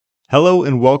Hello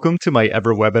and welcome to my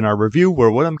EverWebinar review,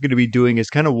 where what I'm going to be doing is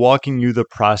kind of walking you the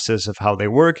process of how they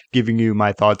work, giving you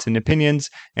my thoughts and opinions,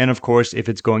 and of course, if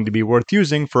it's going to be worth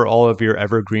using for all of your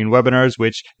evergreen webinars,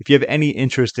 which if you have any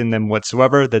interest in them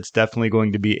whatsoever, that's definitely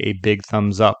going to be a big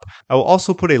thumbs up. I will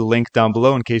also put a link down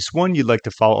below in case one, you'd like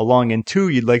to follow along, and two,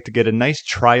 you'd like to get a nice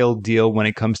trial deal when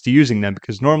it comes to using them,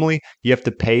 because normally you have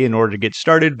to pay in order to get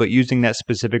started, but using that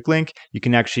specific link, you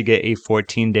can actually get a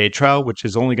 14-day trial, which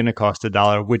is only going to cost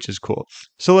 $1, which is cool.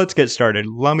 So let's get started.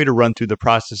 Allow me to run through the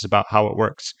process about how it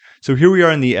works. So here we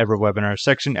are in the EverWebinar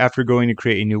section. After going to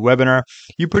create a new webinar,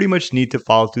 you pretty much need to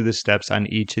follow through the steps on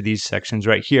each of these sections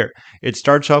right here. It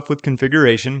starts off with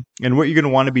configuration, and what you're going to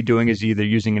want to be doing is either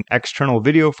using an external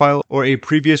video file or a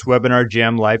previous webinar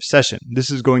jam live session. This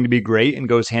is going to be great and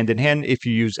goes hand in hand if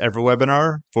you use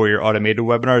EverWebinar for your automated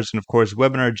webinars and of course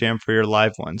Webinar Jam for your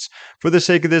live ones. For the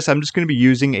sake of this, I'm just going to be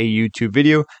using a YouTube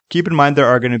video. Keep in mind there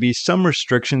are going to be some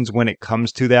restrictions when it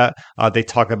comes to that. They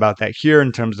talk about that here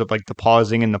in terms of like the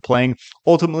pausing and the playing.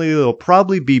 Ultimately, it'll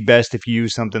probably be best if you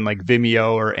use something like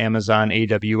Vimeo or Amazon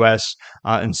AWS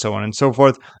and so on and so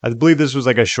forth. I believe this was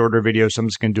like a shorter video, so I'm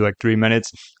just going to do like 3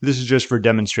 minutes. This is just for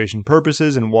demonstration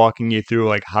purposes and walking you through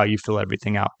like how you fill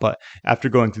everything out. But after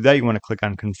going through that, you want to click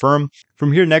on confirm.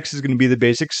 From here, next is going to be the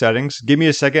basic settings. Give me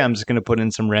a second. I'm just going to put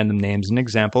in some random names and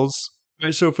examples.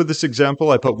 Alright, so for this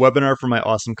example, I put webinar for my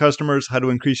awesome customers, how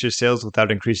to increase your sales without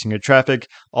increasing your traffic,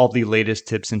 all the latest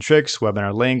tips and tricks,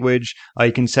 webinar language.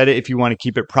 You can set it if you want to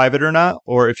keep it private or not,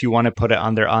 or if you want to put it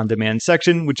on their on-demand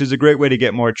section, which is a great way to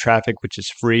get more traffic, which is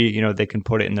free. You know, they can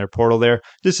put it in their portal there.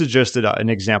 This is just an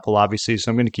example, obviously, so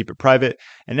I'm going to keep it private.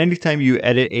 And anytime you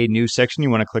edit a new section,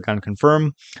 you want to click on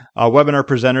confirm. Webinar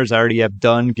presenters I already have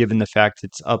done, given the fact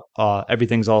it's up,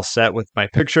 everything's all set with my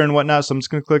picture and whatnot, so I'm just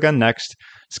going to click on next.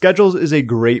 Schedules is a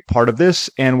great part of this,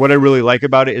 and what I really like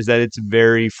about it is that it's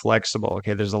very flexible.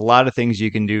 Okay, there's a lot of things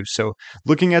you can do. So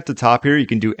looking at the top here, you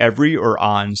can do every or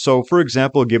on. So for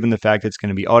example, given the fact it's going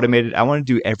to be automated, I want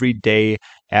to do every day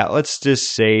at, let's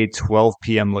just say 12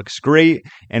 p.m. looks great,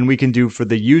 and we can do for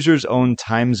the user's own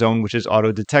time zone, which is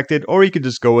auto detected, or you could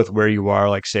just go with where you are,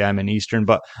 like say I'm in Eastern,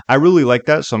 but I really like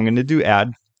that, so I'm going to do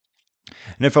add.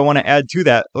 And if I want to add to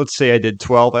that, let's say I did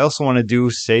 12, I also want to do,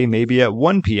 say, maybe at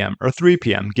 1 p.m. or 3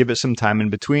 p.m., give it some time in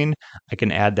between. I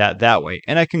can add that way,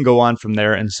 and I can go on from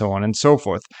there and so on and so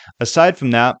forth. Aside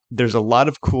from that, there's a lot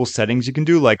of cool settings you can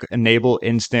do, like enable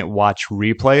instant watch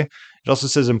replay. It also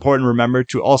says important remember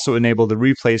to also enable the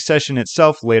replay session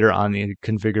itself later on the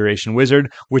configuration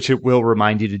wizard, which it will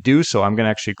remind you to do. So I'm going to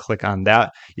actually click on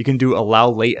that. You can do allow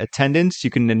late attendance.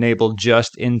 You can enable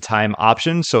just in time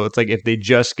options. So it's like if they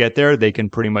just get there, they can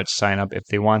pretty much sign up if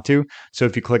they want to. So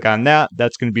if you click on that,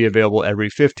 that's going to be available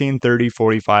every 15, 30,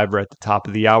 45 or at the top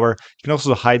of the hour. You can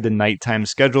also hide the nighttime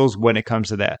schedules when it comes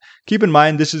to that. Keep in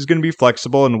mind, this is going to be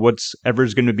flexible and whatever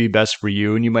is going to be best for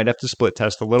you. And you might have to split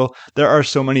test a little. There are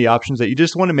so many options that you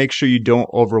just want to make sure you don't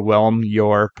overwhelm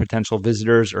your potential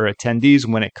visitors or attendees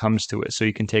when it comes to it. So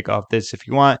you can take off this if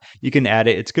you want. You can add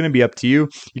it. It's going to be up to you.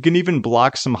 You can even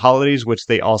block some holidays, which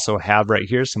they also have right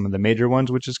here, some of the major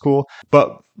ones, which is cool.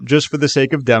 But just for the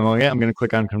sake of demoing it, I'm going to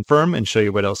click on confirm and show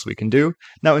you what else we can do.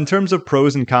 Now, in terms of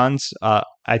pros and cons,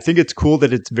 I think it's cool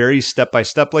that it's very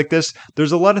step-by-step like this.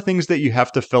 There's a lot of things that you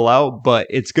have to fill out, but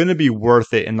it's going to be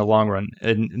worth it in the long run.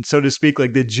 And so to speak,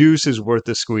 like the juice is worth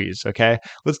the squeeze, okay?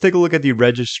 Let's take a look at the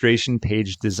registration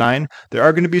page design. There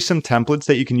are going to be some templates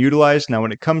that you can utilize. Now,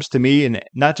 when it comes to me, and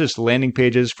not just landing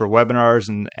pages for webinars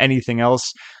and anything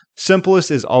else, simplest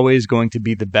is always going to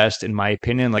be the best in my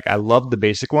opinion. Like I love the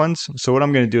basic ones. So what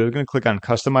I'm going to do is I'm going to click on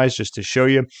customize just to show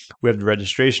you. We have the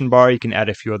registration bar. You can add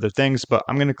a few other things, but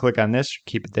I'm going to click on this,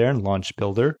 keep it there and launch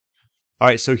builder. All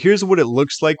right, so here's what it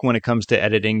looks like when it comes to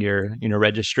editing your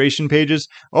registration pages.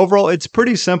 Overall, it's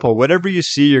pretty simple. Whatever you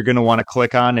see, you're going to want to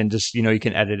click on and just, you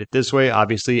can edit it this way.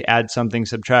 Obviously, add something,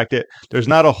 subtract it. There's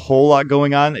not a whole lot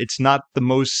going on. It's not the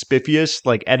most spiffiest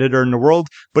like editor in the world,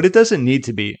 but it doesn't need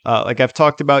to be. Like I've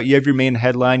talked about, you have your main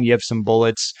headline, you have some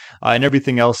bullets, and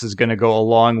everything else is going to go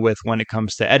along with when it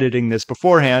comes to editing this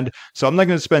beforehand. So I'm not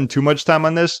going to spend too much time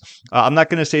on this. I'm not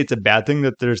going to say it's a bad thing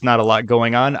that there's not a lot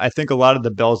going on. I think a lot of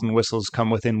the bells and whistles come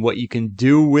within what you can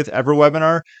do with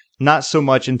EverWebinar, not so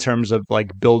much in terms of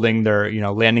like building their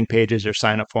landing pages or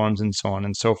sign up forms and so on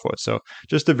and so forth. So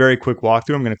just a very quick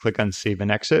walkthrough. I'm going to click on save and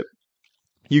exit.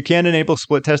 You can enable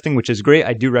split testing, which is great.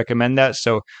 I do recommend that.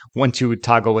 So once you would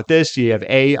toggle with this, you have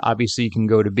A, obviously you can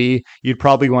go to B. You'd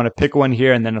probably want to pick one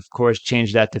here and then of course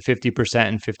change that to 50%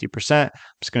 and 50%. I'm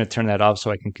just going to turn that off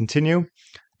so I can continue.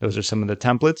 Those are some of the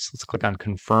templates. Let's click on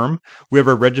confirm. We have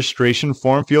our registration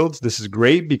form fields. This is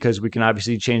great because we can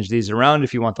obviously change these around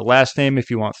if you want the last name, if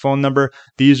you want phone number.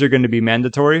 These are going to be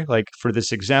mandatory, like for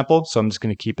this example. So I'm just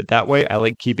going to keep it that way. I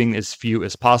like keeping as few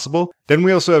as possible. Then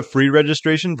we also have free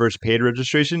registration versus paid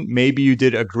registration. Maybe you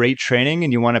did a great training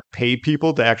and you want to pay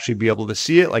people to actually be able to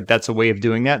see it. Like that's a way of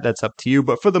doing that. That's up to you.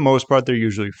 But for the most part, they're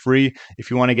usually free.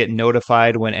 If you want to get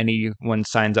notified when anyone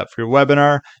signs up for your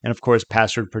webinar, and of course,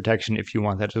 password protection if you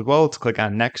want that as well. Let's click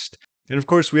on next. And of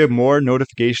course, we have more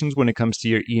notifications when it comes to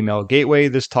your email gateway.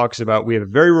 This talks about we have a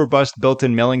very robust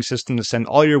built-in mailing system to send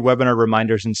all your webinar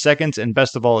reminders in seconds. And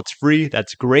best of all, it's free.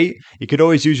 That's great. You could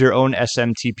always use your own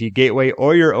SMTP gateway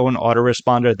or your own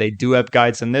autoresponder. They do have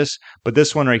guides on this, but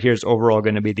this one right here is overall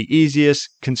going to be the easiest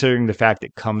considering the fact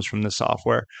it comes from the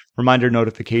software. Reminder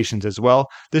notifications as well.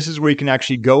 This is where you can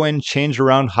actually go in, change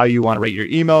around how you want to rate your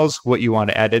emails, what you want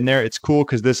to add in there. It's cool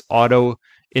because this auto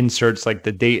inserts like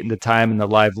the date and the time and the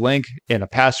live link and a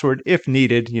password if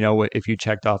needed, if you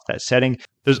checked off that setting.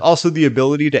 There's also the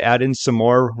ability to add in some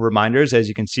more reminders, as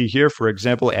you can see here. For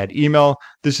example, add email.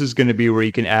 This is going to be where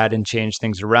you can add and change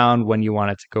things around when you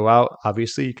want it to go out.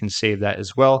 Obviously, you can save that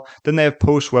as well. Then they have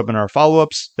post-webinar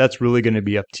follow-ups. That's really going to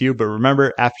be up to you. But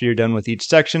remember, after you're done with each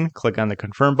section, click on the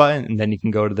confirm button, and then you can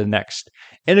go to the next.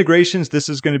 Integrations, this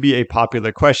is going to be a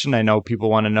popular question. I know people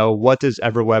want to know, what does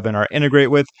EverWebinar integrate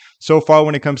with? So far,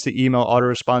 when it comes to email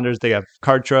autoresponders, they have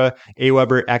Kartra,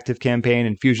 Aweber, ActiveCampaign,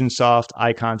 Infusionsoft,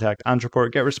 iContact,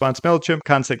 Entreport, GetResponse, MailChimp,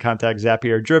 Constant Contact,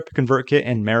 Zapier, Drip, ConvertKit,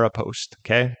 and Maripost.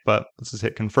 Okay, but let's just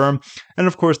hit confirm. And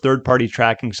of course, third-party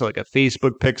tracking, so like a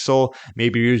Facebook pixel,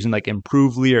 maybe you're using like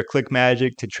Improvely or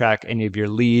ClickMagic to track any of your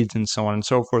leads and so on and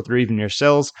so forth, or even your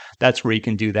sales. That's where you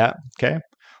can do that. Okay,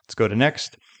 let's go to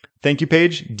next. Thank you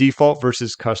page, default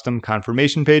versus custom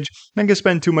confirmation page. I'm not going to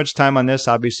spend too much time on this.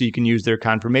 Obviously, you can use their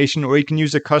confirmation or you can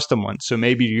use a custom one. So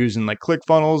maybe you're using like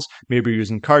ClickFunnels, maybe you're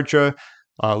using Kartra,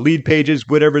 lead pages,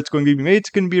 whatever it's going to be. Maybe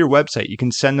it's going to be your website. You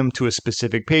can send them to a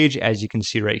specific page, as you can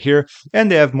see right here,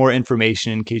 and they have more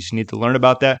information in case you need to learn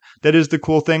about that. That is the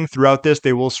cool thing. Throughout this,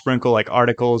 they will sprinkle like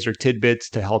articles or tidbits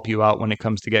to help you out when it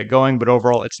comes to get going, but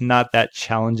overall, it's not that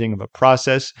challenging of a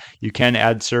process. You can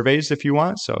add surveys if you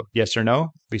want, so yes or no.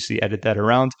 Obviously, edit that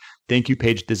around. Thank you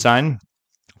page design.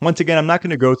 Once again, I'm not going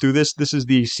to go through this. This is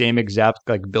the same exact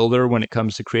like builder when it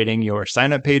comes to creating your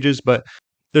sign-up pages, but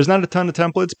there's not a ton of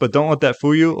templates, but don't let that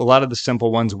fool you. A lot of the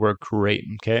simple ones work great,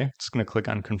 okay? Just going to click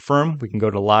on confirm. We can go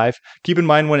to live. Keep in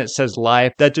mind when it says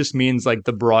live, that just means like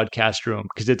the broadcast room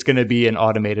because it's going to be an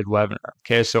automated webinar,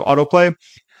 okay? So autoplay,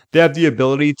 they have the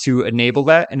ability to enable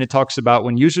that, and it talks about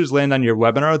when users land on your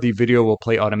webinar, the video will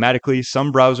play automatically.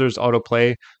 Some browsers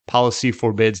autoplay policy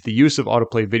forbids the use of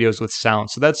autoplay videos with sound.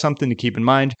 So that's something to keep in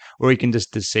mind, or you can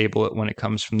just disable it when it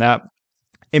comes from that.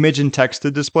 Image and text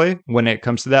to display. When it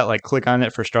comes to that, like click on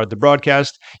it for start the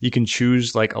broadcast. You can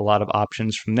choose like a lot of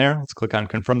options from there. Let's click on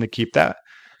confirm to keep that.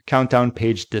 Countdown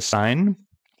page design.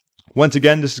 Once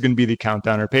again, this is going to be the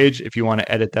countdowner page if you want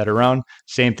to edit that around.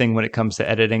 Same thing when it comes to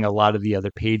editing a lot of the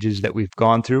other pages that we've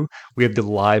gone through. We have the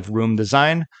live room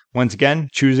design. Once again,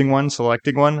 choosing one,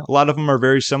 selecting one. A lot of them are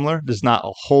very similar. There's not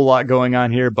a whole lot going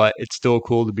on here, but it's still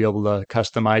cool to be able to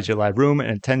customize your live room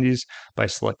and attendees by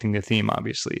selecting the theme,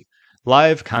 obviously.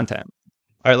 Live content.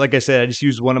 All right, like I said, I just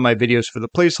used one of my videos for the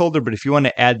placeholder, but if you want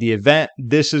to add the event,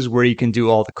 this is where you can do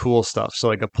all the cool stuff. So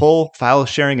like a poll, file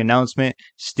sharing announcement,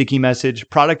 sticky message,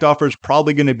 product offer is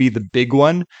probably going to be the big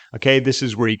one. Okay, this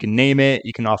is where you can name it,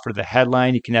 you can offer the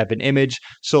headline, you can have an image.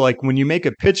 So like when you make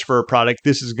a pitch for a product,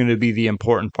 this is going to be the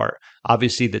important part.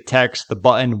 Obviously the text, the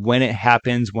button, when it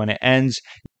happens, when it ends.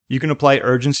 You can apply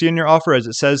urgency in your offer as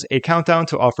it says, a countdown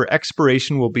to offer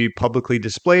expiration will be publicly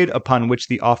displayed upon which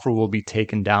the offer will be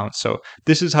taken down. So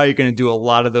this is how you're going to do a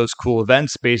lot of those cool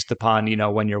events based upon,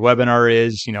 when your webinar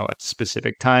is, at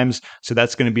specific times. So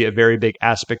that's going to be a very big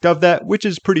aspect of that, which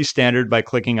is pretty standard. By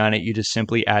clicking on it, you just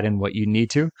simply add in what you need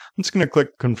to. I'm just going to click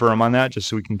confirm on that just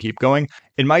so we can keep going.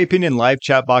 In my opinion, live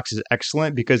chat box is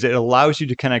excellent because it allows you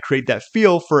to kind of create that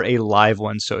feel for a live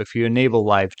one. So if you enable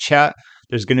live chat,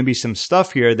 there's going to be some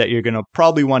stuff here that you're going to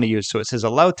probably want to use. So it says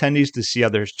allow attendees to see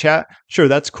others chat. Sure,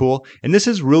 that's cool. And this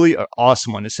is really an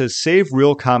awesome one. It says save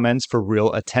real comments for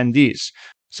real attendees.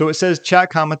 So it says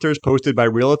chat commenters posted by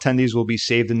real attendees will be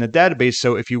saved in the database.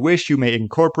 So if you wish, you may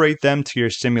incorporate them to your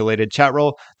simulated chat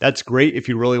role. That's great if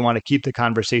you really want to keep the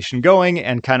conversation going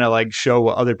and kind of like show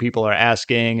what other people are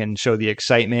asking and show the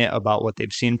excitement about what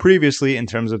they've seen previously in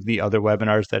terms of the other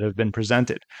webinars that have been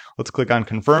presented. Let's click on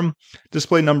confirm.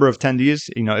 Display number of attendees.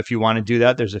 If you want to do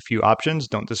that, there's a few options.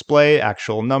 Don't display,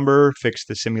 actual number, fix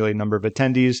the simulated number of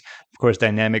attendees. Of course,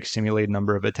 dynamic simulated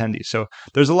number of attendees. So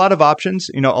there's a lot of options.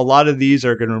 A lot of these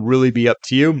are going to really be up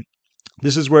to you.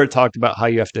 This is where it talked about how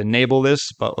you have to enable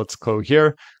this, but let's go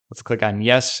here. Let's click on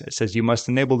yes. It says you must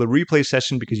enable the replay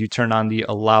session because you turn on the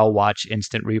allow watch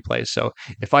instant replay. So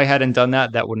if I hadn't done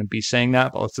that, that wouldn't be saying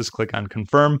that, but let's just click on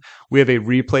confirm. We have a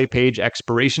replay page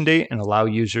expiration date and allow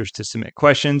users to submit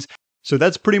questions. So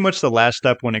that's pretty much the last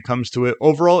step when it comes to it.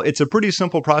 Overall, it's a pretty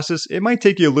simple process. It might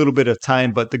take you a little bit of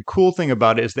time, but the cool thing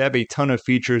about it is they have a ton of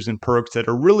features and perks that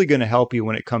are really going to help you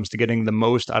when it comes to getting the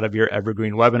most out of your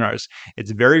evergreen webinars.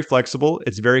 It's very flexible,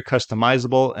 it's very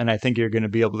customizable, and I think you're going to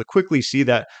be able to quickly see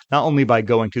that not only by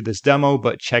going through this demo,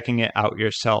 but checking it out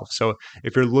yourself. So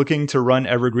if you're looking to run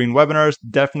evergreen webinars,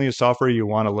 definitely a software you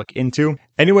want to look into.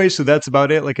 Anyway, so that's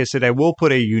about it. Like I said, I will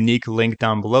put a unique link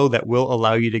down below that will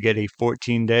allow you to get a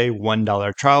 14-day,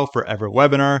 $1 trial for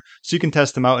EverWebinar, so you can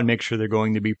test them out and make sure they're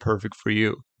going to be perfect for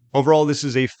you. Overall, this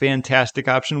is a fantastic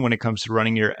option when it comes to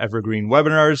running your evergreen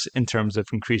webinars in terms of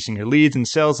increasing your leads and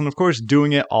sales, and of course,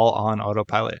 doing it all on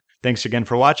autopilot. Thanks again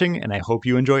for watching, and I hope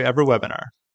you enjoy EverWebinar.